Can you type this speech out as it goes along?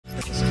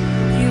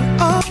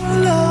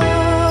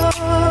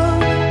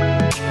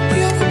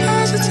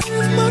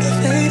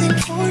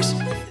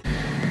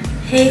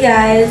Hey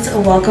guys,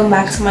 welcome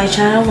back to my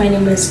channel. My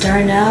name is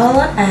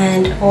Darnell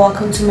and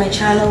welcome to my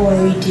channel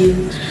where we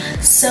do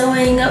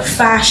sewing,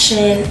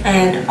 fashion,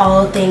 and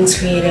all things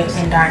creative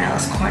in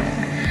Darnell's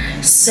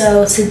Corner.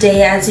 So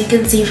today, as you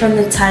can see from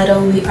the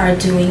title, we are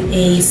doing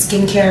a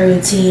skincare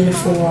routine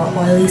for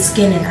oily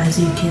skin, and as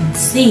you can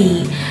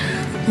see,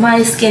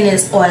 my skin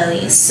is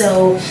oily.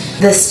 So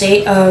the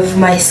state of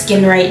my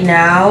skin right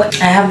now,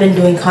 I have been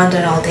doing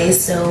content all day,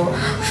 so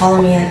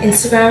follow me on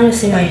Instagram to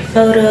see my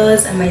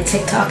photos and my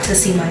TikTok to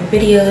see my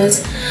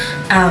videos,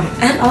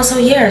 and also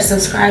here,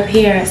 subscribe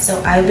here.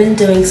 So I've been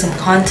doing some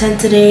content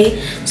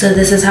today, so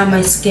this is how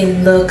my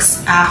skin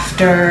looks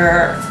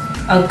after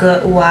a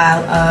good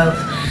while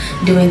of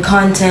doing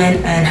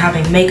content and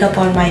having makeup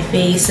on my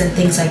face and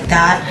things like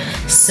that.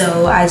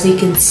 So as you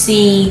can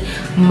see,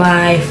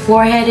 my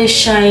forehead is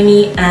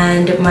shiny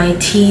and my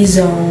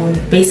T-zone,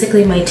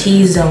 basically my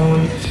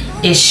T-zone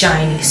is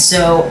shiny.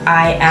 So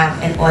I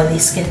am an oily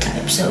skin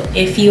type. So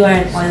if you are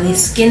an oily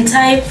skin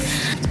type,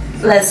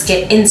 let's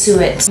get into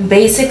it.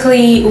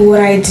 Basically what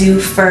I do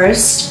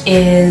first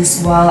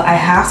is, well, I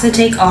have to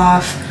take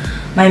off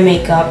my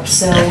makeup.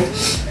 So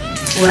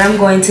what I'm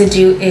going to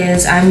do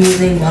is I'm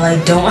using, well,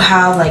 I don't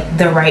have like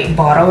the right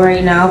bottle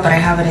right now, but I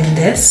have it in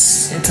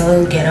this. It's a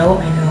little ghetto,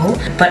 I know,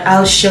 but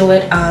I'll show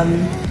it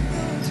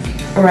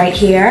right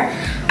here.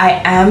 I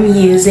am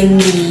using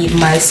the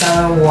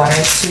Micellar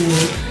Water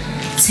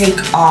to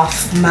take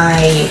off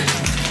my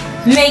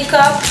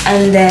makeup,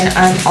 and then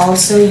I'm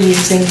also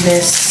using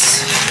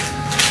this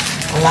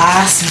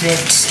last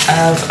bit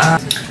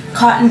of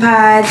cotton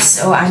pads,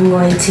 so I'm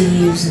going to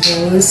use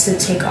those to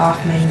take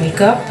off my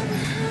makeup.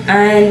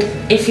 And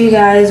if you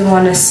guys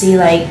want to see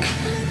like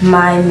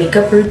my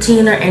makeup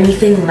routine or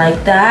anything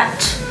like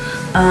that,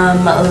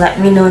 let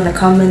me know in the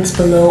comments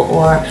below,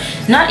 or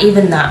not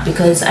even that,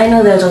 because I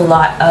know there's a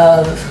lot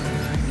of,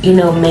 you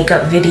know,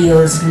 makeup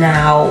videos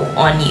now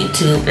on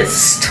YouTube.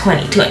 It's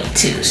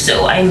 2022,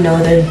 so I know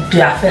there's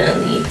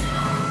definitely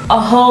a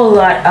whole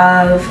lot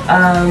of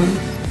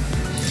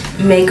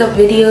makeup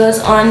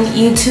videos on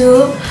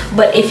YouTube.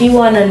 But if you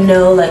want to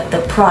know like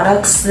the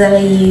products that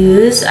I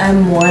use,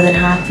 I'm more than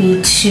happy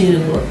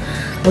to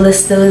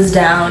list those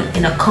down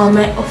in a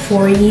comment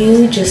for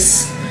you.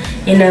 Just,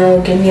 you know,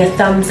 give me a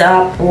thumbs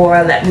up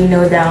or let me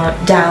know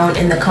down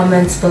in the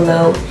comments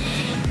below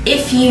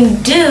if you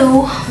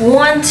do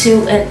want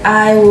to, and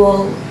I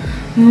will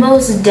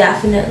most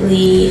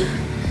definitely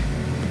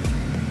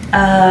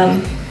I'll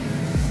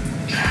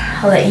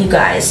let you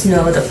guys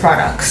know the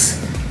products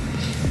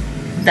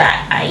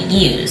that I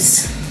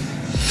use.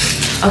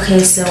 Okay,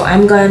 so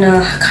I'm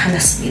gonna kind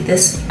of speed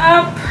this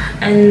up,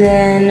 and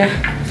then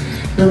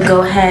we'll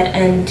go ahead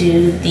and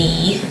do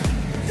the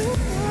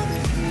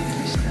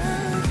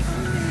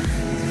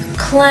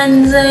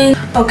cleansing.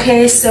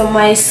 Okay, so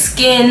my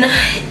skin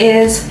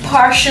is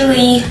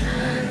partially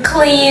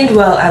cleaned.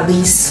 Well, at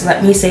least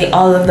let me say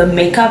all of the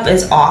makeup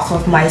is off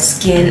of my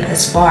skin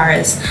as far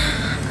as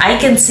I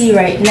can see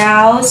right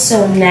now.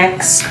 So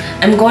next,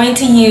 I'm going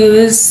to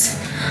use,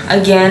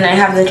 again, I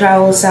have the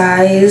travel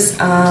size.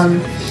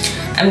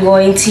 I'm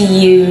going to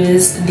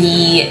use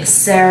the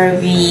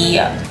Cerave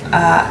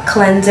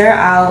cleanser.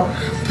 I'll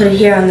put it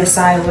here on the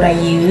side what I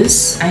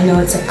use. I know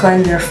it's a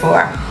cleanser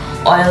for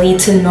oily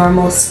to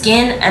normal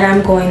skin, and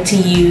I'm going to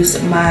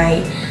use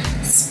my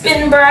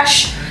spin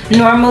brush.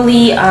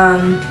 Normally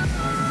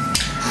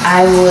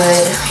I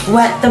would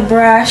wet the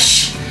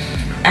brush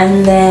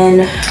and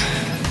then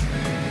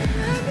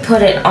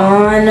put it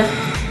on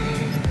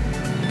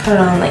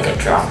like a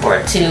drop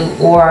or two,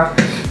 or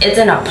it's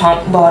in a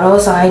pump bottle,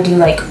 so I do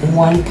like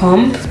one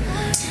pump,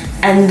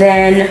 and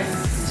then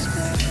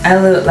I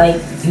would like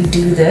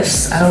do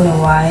this. I don't know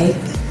why,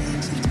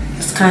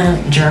 it's kind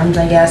of germs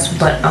I guess,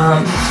 but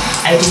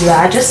I do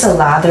that just to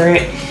lather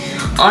it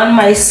on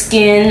my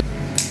skin.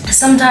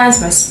 Sometimes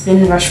my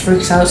spin brush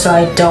freaks out, so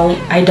I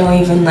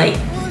don't even like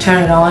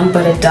turn it on,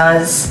 but it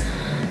does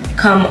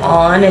come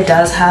on. It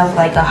does have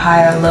like a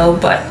high or low,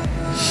 but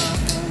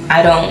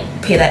I don't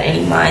pay that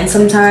any mind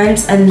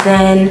sometimes. And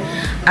then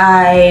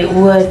I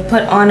would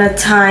put on a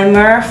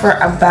timer for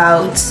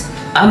about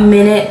a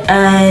minute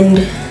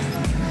and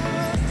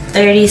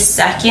 30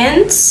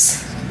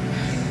 seconds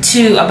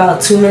to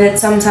about 2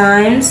 minutes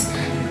sometimes,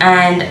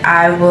 and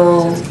I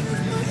will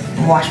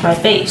wash my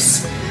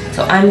face.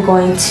 So I'm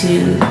going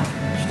to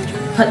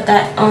put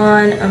that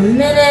on a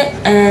minute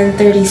and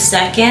 30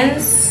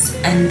 seconds,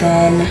 and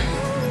then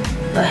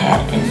go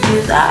ahead and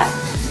do that.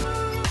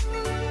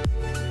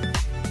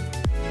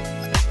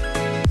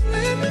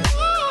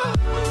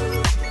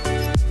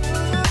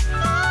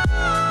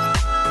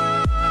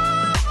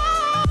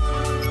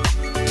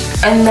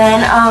 And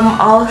then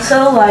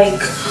also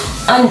like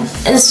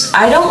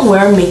I don't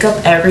wear makeup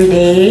every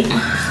day.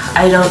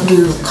 I don't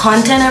do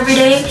content every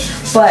day,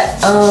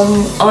 but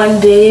on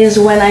days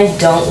when I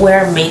don't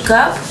wear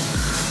makeup,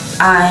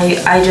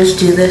 I just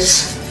do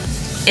this.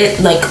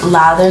 It like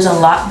lathers a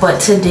lot, but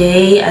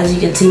today, as you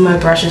can see, my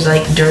brush is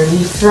like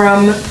dirty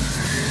from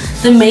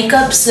the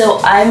makeup, so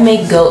I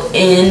may go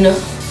in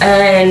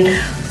and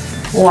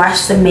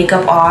wash the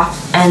makeup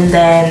off and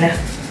then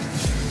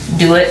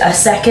do it a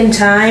second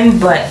time,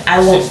 but I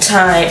won't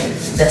time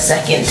the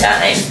second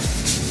time.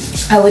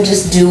 I would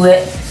just do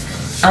it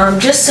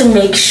just to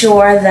make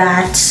sure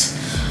that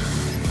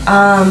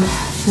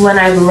when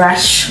I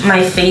brush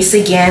my face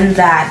again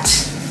that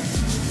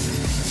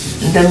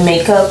the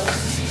makeup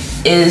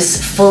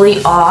is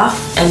fully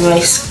off and my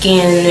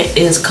skin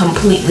is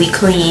completely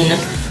clean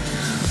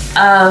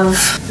of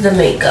the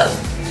makeup.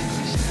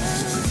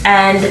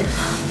 And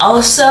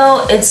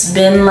also it's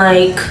been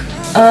like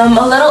a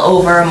little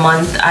over a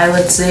month, I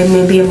would say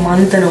maybe a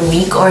month and a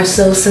week or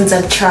so since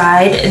I've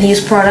tried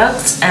these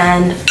products,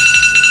 and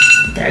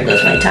there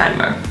goes my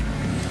timer.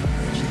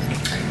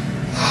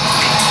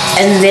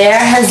 And there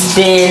has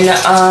been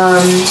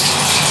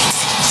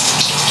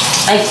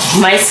like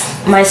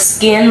my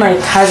skin like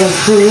has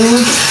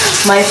improved.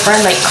 My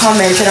friend like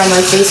commented on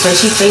my face when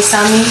she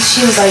FaceTimed me.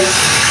 She was like,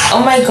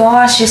 oh my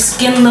gosh, your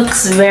skin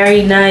looks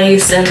very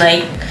nice, and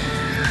like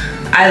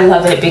I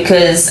love it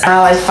because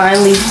now I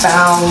finally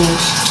found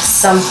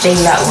something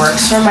that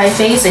works for my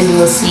face, and you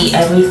will see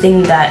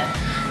everything that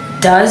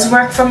does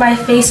work for my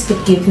face.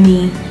 But give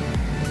me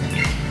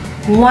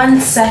 1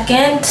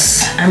 second.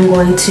 I'm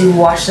going to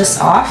wash this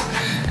off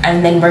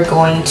and then we're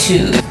going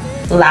to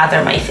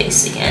lather my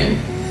face again.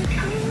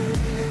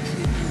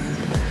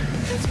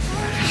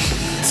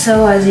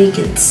 So as you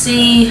can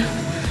see,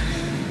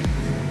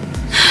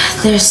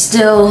 there's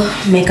still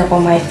makeup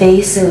on my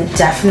face, so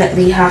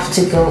definitely have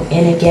to go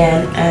in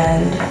again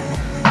and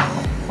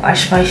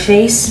wash my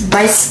face.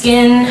 My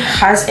skin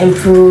has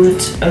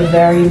improved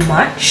very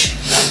much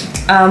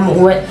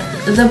with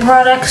the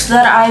products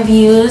that I've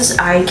used.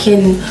 I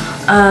can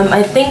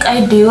I think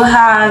I do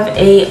have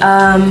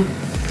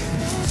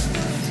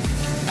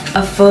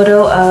a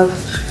photo of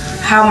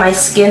how my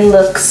skin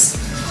looks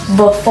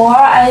before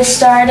I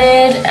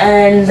started,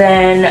 and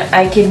then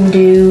I can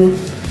do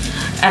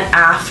an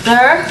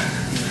after.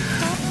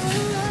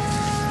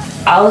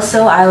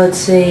 Also, I would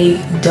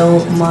say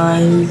don't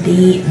mind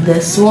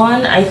this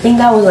one. I think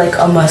that was like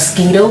a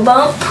mosquito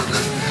bump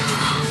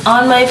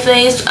on my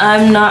face.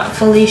 I'm not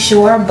fully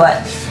sure,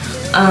 but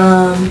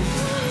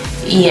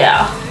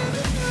yeah,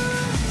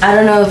 I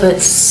don't know if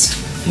it's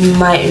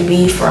might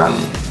be from,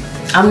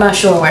 I'm not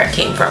sure where it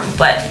came from,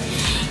 but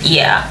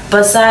yeah.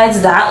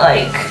 Besides that,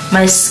 like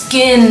my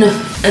skin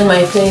and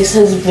my face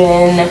has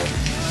been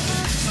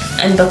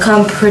and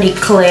become pretty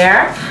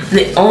clear.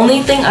 The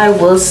only thing I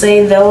will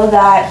say though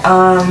that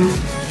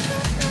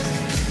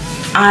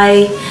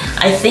I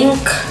think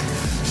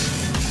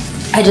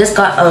I just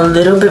got a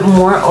little bit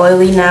more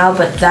oily now,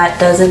 but that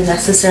doesn't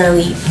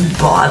necessarily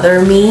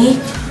bother me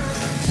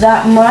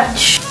that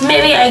much.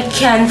 Maybe I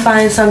can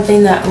find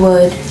something that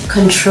would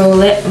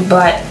control it,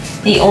 but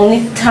the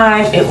only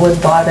time it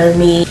would bother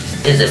me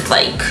is if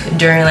like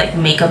during like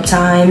makeup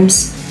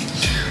times.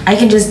 I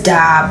can just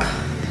dab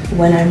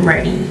when I'm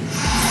ready,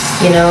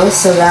 you know,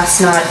 so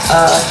that's not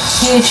a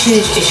huge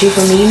issue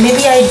for me.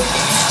 Maybe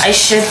I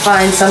should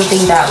find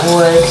something that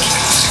would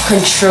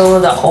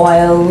control the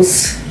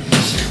oils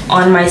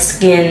on my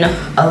skin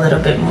a little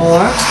bit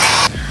more.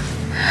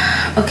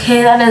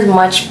 Okay, that is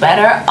much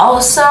better.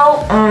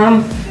 Also,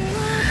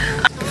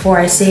 before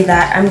I say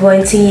that, I'm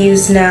going to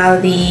use now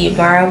the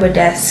Mario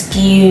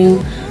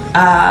Badescu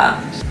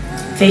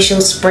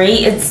facial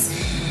spray.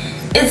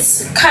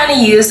 It's kind of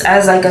used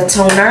as like a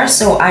toner,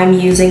 so I'm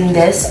using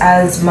this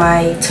as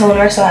my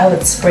toner. So I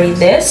would spray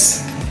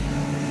this,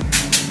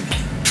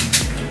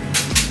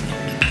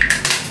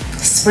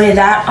 spray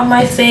that on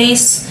my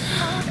face,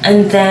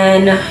 and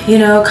then, you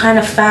know, kind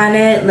of fan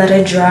it, let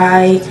it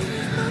dry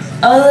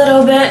a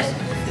little bit.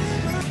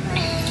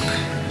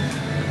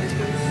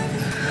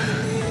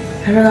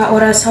 I forgot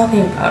what I was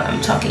talking about.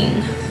 I'm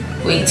talking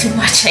way too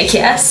much, I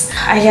guess.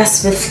 I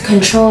guess with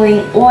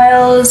controlling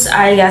oils,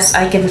 I guess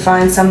I can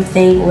find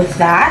something with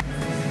that.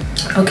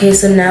 Okay,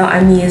 so now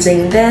I'm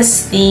using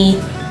this,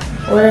 the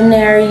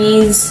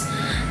Ordinary's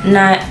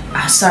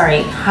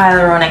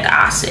hyaluronic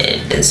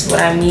acid is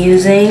what I'm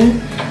using.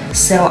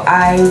 So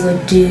I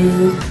would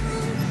do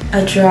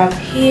a drop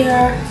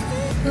here,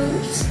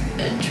 oops,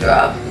 a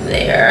drop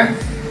there,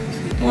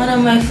 one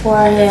on my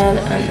forehead,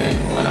 and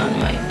then one on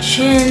my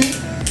chin.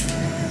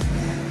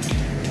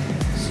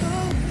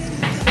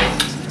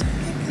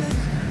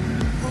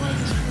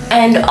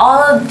 And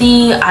all of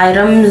the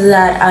items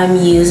that I'm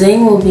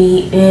using will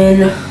be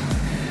in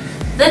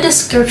the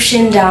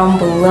description down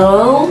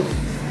below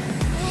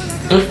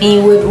if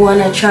you would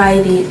want to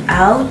try these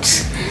out.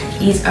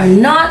 These are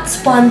not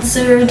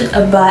sponsored,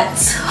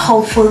 but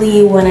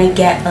hopefully when I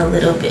get a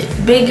little bit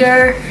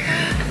bigger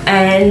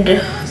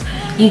and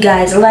you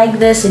guys like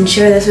this and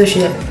share this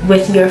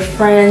with your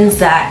friends,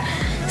 that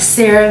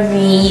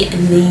Cerave,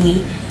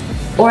 the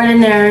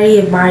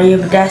Ordinary, Mario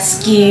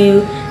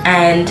Badescu,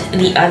 and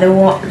the other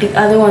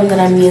one that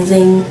I'm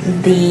using,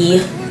 the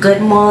Good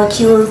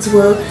Molecules,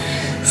 will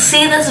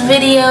see this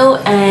video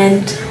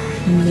and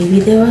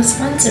maybe they will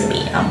sponsor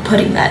me. I'm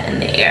putting that in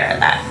the air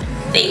that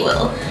they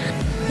will.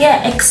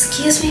 Yeah,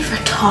 excuse me for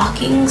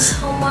talking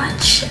so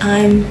much.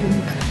 I'm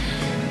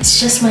It's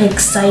just my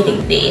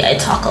exciting day. I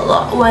talk a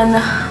lot when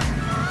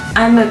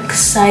I'm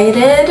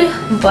excited,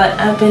 but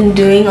I've been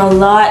doing a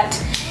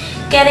lot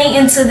getting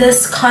into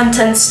this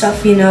content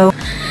stuff, you know.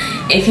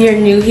 If you're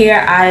new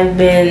here, I've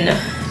been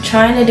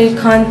trying to do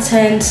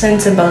content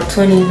since about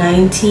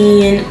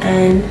 2019,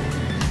 and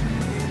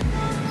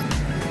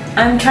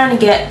I'm trying to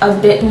get a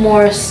bit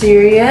more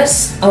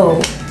serious.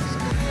 Oh,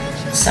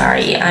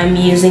 sorry, I'm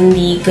using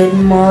the Good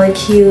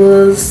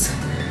Molecules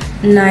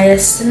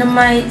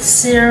Niacinamide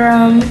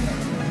Serum.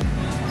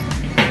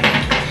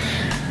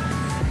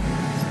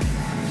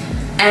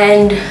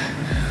 And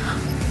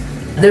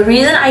the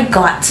reason I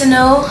got to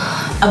know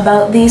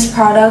about these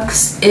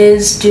products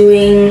is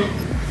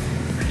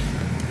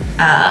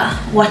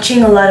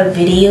watching a lot of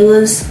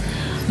videos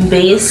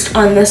based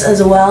on this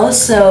as well.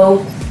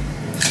 So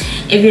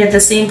if you're the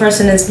same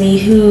person as me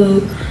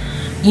who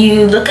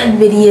you look at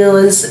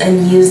videos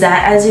and use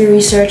that as your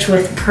research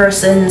with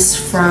persons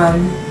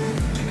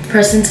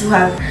who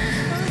have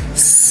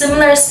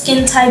similar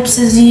skin types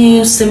as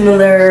you,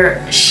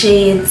 similar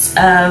shades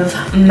of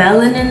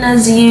melanin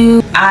as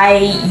you, I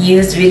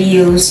use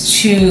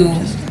videos to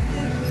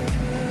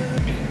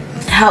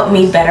help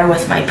me better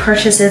with my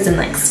purchases and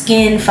like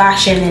skin,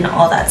 fashion, and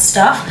all that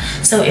stuff.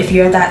 So if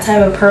you're that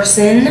type of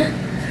person,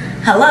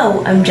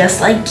 hello, I'm just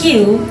like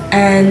you.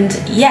 And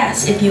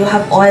yes, if you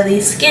have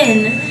oily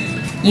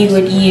skin, you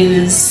would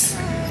use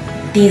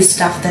these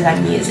stuff that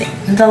I'm using.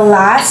 The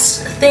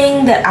last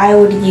thing that I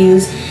would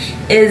use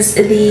is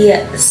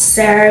the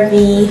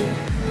Cerave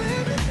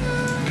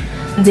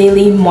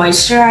Daily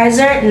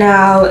Moisturizer.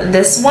 Now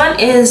this one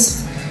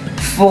is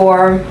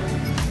for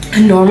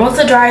normal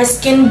to dry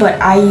skin, but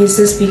I use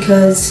this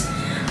because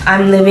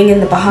I'm living in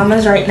the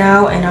Bahamas right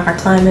now and our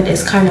climate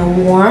is kind of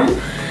warm.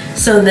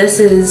 So this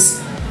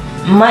is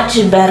much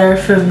better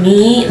for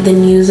me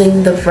than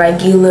using the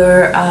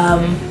regular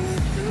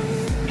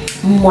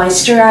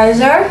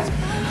moisturizer.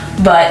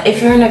 But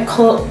if you're in a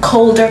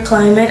colder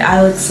climate,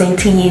 I would say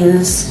to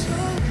use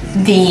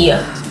the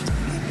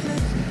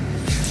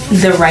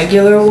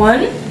regular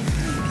one.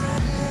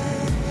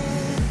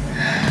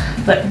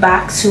 But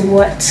back to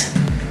what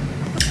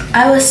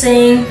I was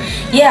saying,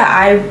 yeah,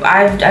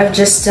 I've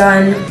just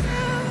done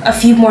a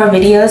few more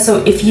videos.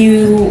 So if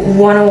you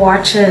want to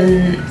watch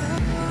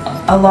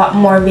a lot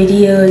more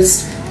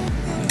videos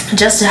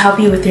just to help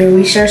you with your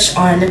research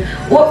on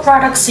what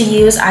products to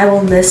use, I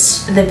will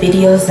list the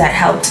videos that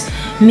helped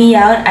me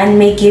out and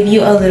may give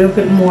you a little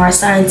bit more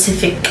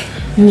scientific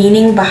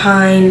meaning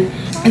behind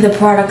the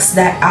products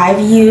that I've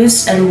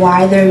used and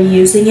why they're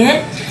using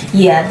it.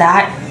 Yeah,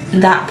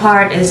 that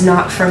part is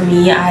not for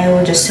me. I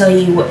will just tell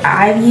you what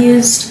I've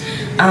used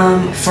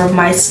for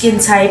my skin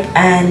type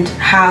and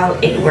how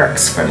it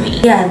works for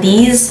me. Yeah,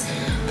 these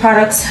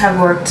products have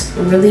worked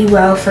really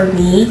well for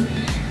me,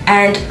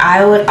 and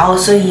I would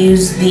also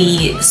use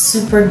the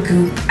Super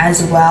Goop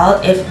as well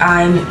if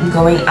I'm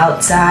going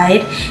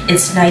outside.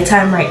 It's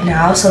nighttime right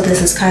now, so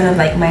this is kind of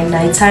like my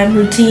nighttime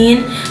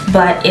routine.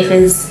 But if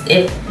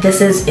this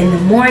is in the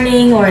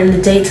morning or in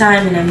the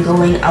daytime and I'm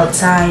going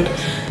outside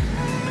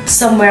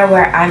somewhere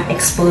where I'm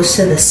exposed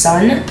to the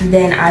sun,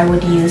 then I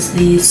would use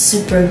the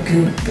Super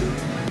Goop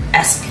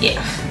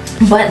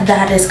SPF. But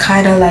that is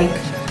kind of like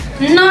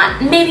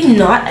maybe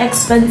not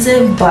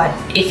expensive, but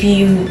if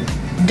you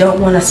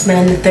don't want to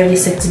spend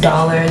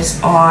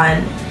 $36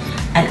 on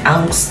an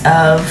ounce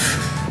of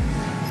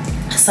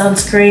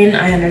sunscreen,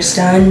 I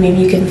understand. Maybe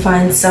you can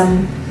find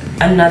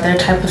another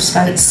type of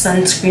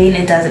sunscreen.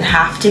 It doesn't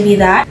have to be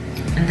that.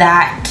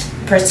 That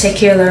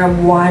particular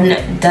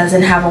one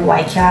doesn't have a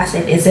white cast.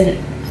 It isn't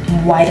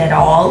white at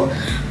all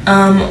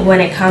when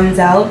it comes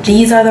out.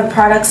 These are the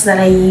products that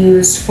I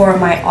use for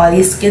my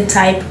oily skin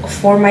type,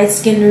 for my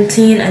skin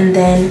routine, and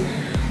then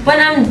when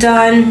I'm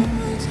done,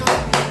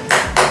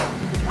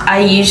 I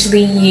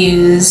usually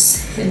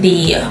use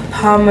the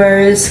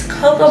Palmer's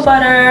Cocoa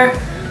Butter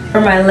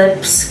for my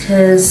lips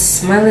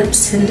because my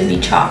lips tend to be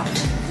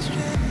chopped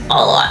a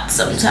lot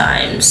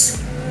sometimes.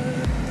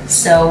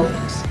 So,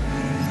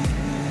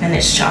 and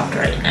it's chopped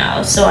right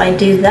now, so I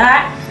do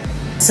that.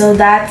 So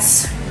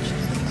that's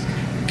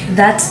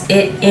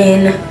it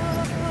in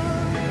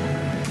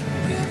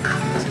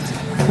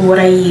what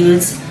I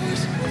use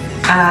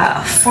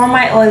for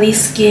my oily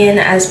skin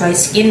as my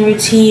skin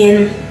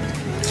routine.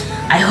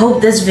 I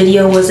hope this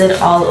video wasn't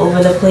all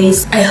over the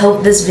place. I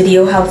hope this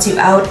video helped you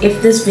out.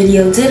 If this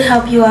video did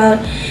help you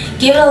out,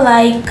 give it a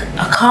like,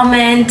 a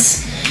comment,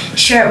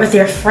 share it with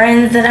your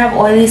friends that have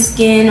oily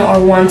skin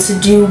or want to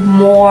do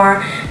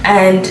more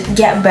and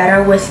get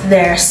better with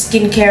their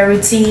skincare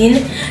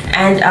routine.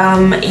 And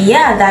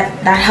yeah,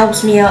 that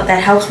helps me out.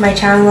 That helps my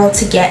channel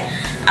to get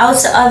out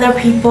to other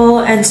people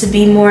and to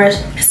be more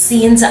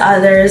seen to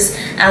others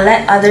and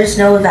let others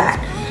know that,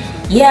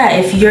 yeah,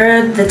 if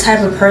you're the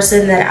type of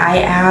person that I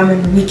am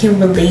and we can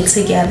relate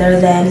together,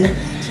 then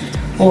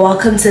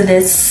welcome to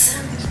this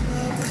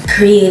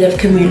creative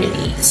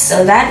community.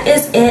 So that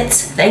is it.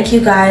 Thank you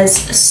guys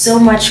so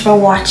much for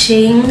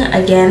watching.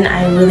 Again,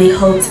 I really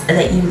hope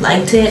that you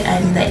liked it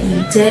and that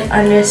you did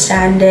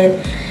understand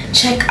it.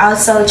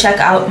 check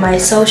out my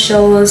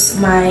socials,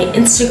 my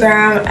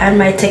Instagram and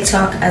my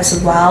TikTok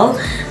as well.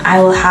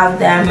 I will have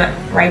them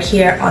right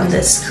here on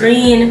the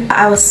screen.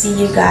 I will see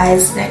you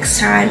guys next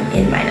time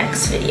in my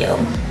next video.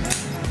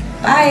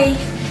 Bye.